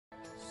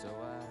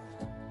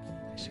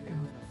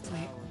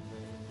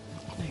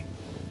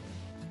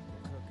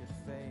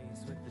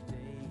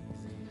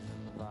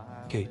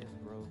Kate.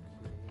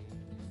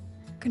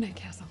 Good night,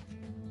 Castle.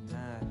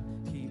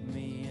 Keep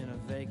me in a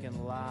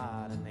vacant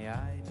lot, and the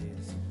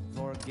ideas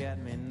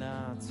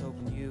forget-me-nots,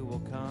 hoping you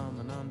will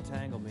come and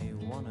untangle me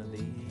one of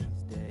these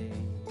days.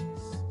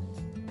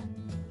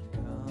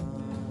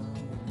 Come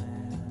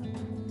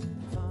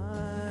and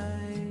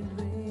find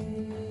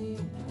me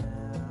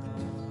now.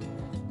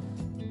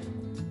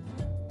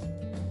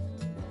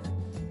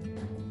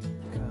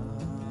 Come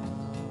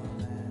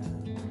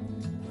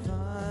and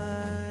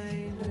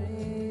find me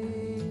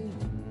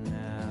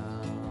now.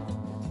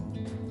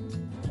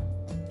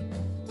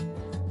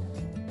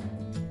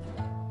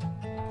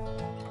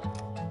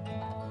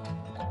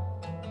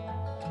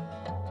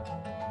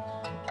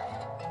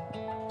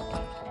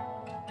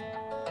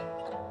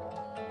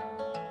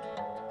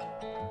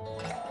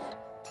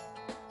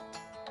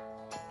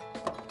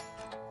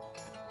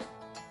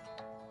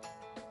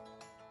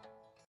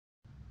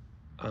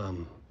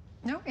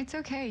 No, it's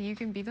okay. You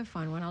can be the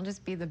fun one. I'll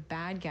just be the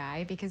bad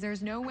guy because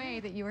there's no way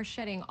that you are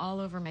shedding all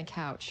over my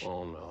couch.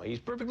 Oh, no, he's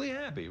perfectly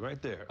happy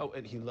right there. Oh,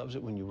 and he loves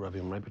it when you rub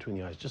him right between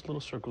the eyes. Just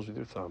little circles with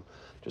your thumb.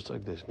 Just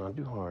like this, not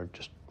too hard,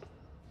 just...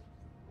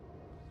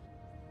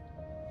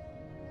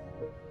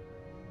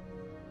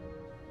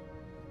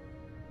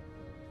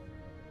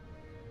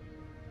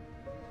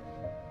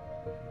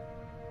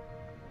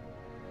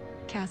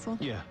 Castle?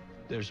 Yeah,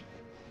 there's...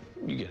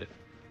 You get it.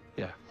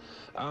 Yeah.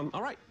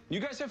 All right, you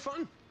guys have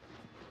fun.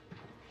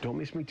 Don't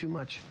miss me too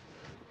much.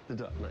 The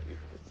dog, not you.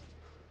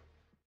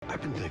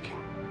 I've been thinking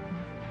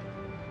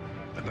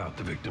about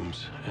the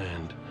victims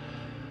and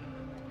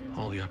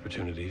all the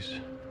opportunities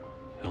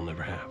they'll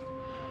never have.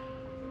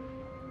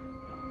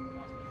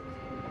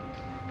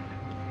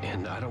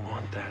 And I don't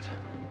want that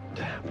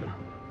to happen.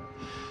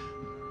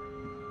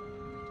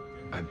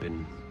 I've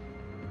been...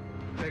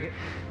 Beckett.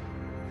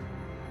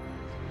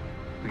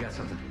 We got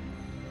something.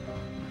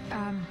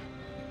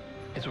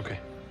 It's okay.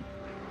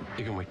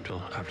 You can wait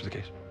until after the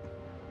case.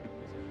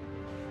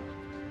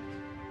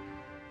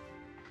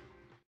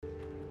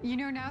 You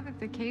know, now that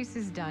the case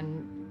is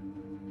done,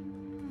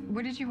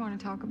 what did you want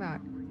to talk about?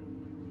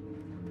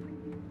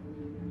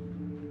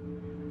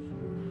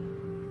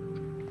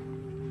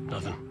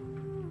 Nothing.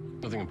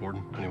 Nothing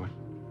important, anyway.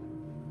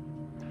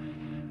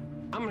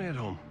 I'm gonna head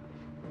home.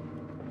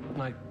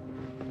 Night.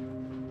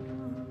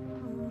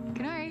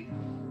 Good night.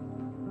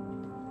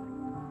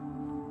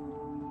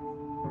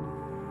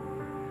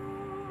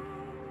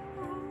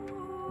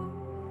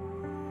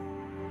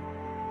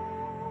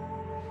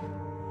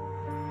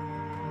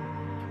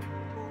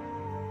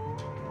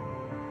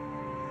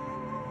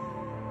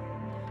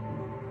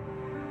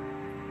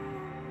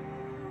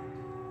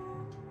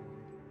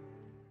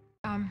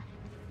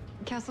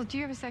 Castle, do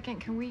you have a second?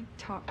 Can we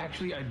talk?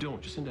 Actually, I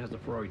don't. Jacinda has the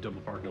Ferrari double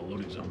parked in a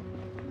loading zone.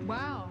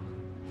 Wow.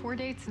 4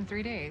 dates in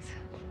 3 days.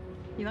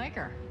 You like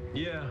her?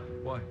 Yeah,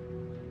 why?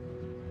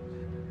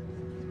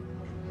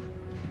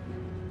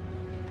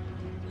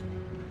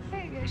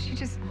 Hey, she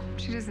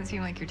doesn't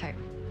seem like your type.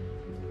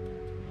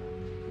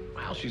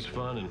 Well, she's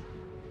fun and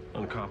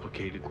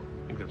uncomplicated.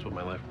 I think that's what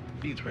my life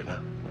needs right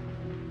now.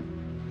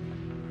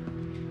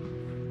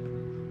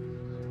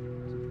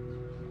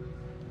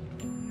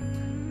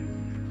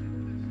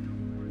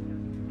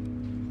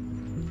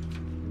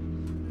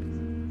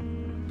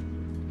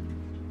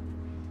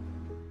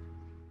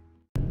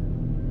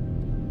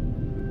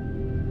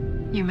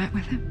 You met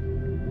with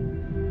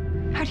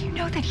him? How do you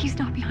know that he's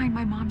not behind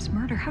my mom's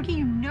murder? How do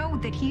you know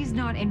that he's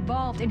not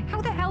involved? And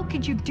how the hell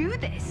could you do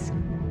this?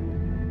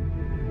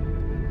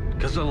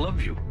 Because I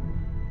love you.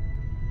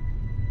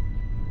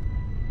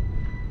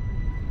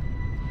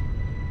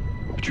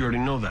 But you already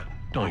know that,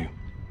 don't you?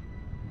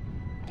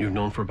 You've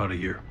known for about a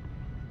year.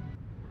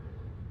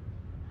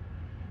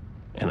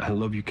 And I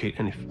love you, Kate,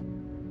 and if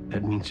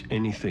that means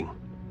anything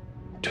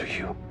to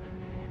you,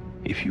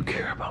 if you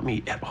care about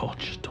me at all,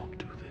 just don't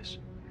do this.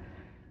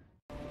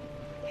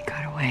 He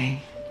got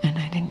away, and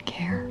I didn't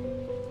care.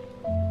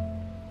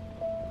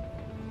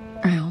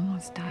 I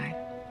almost died.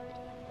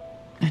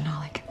 And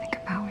all I could think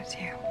about was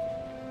you.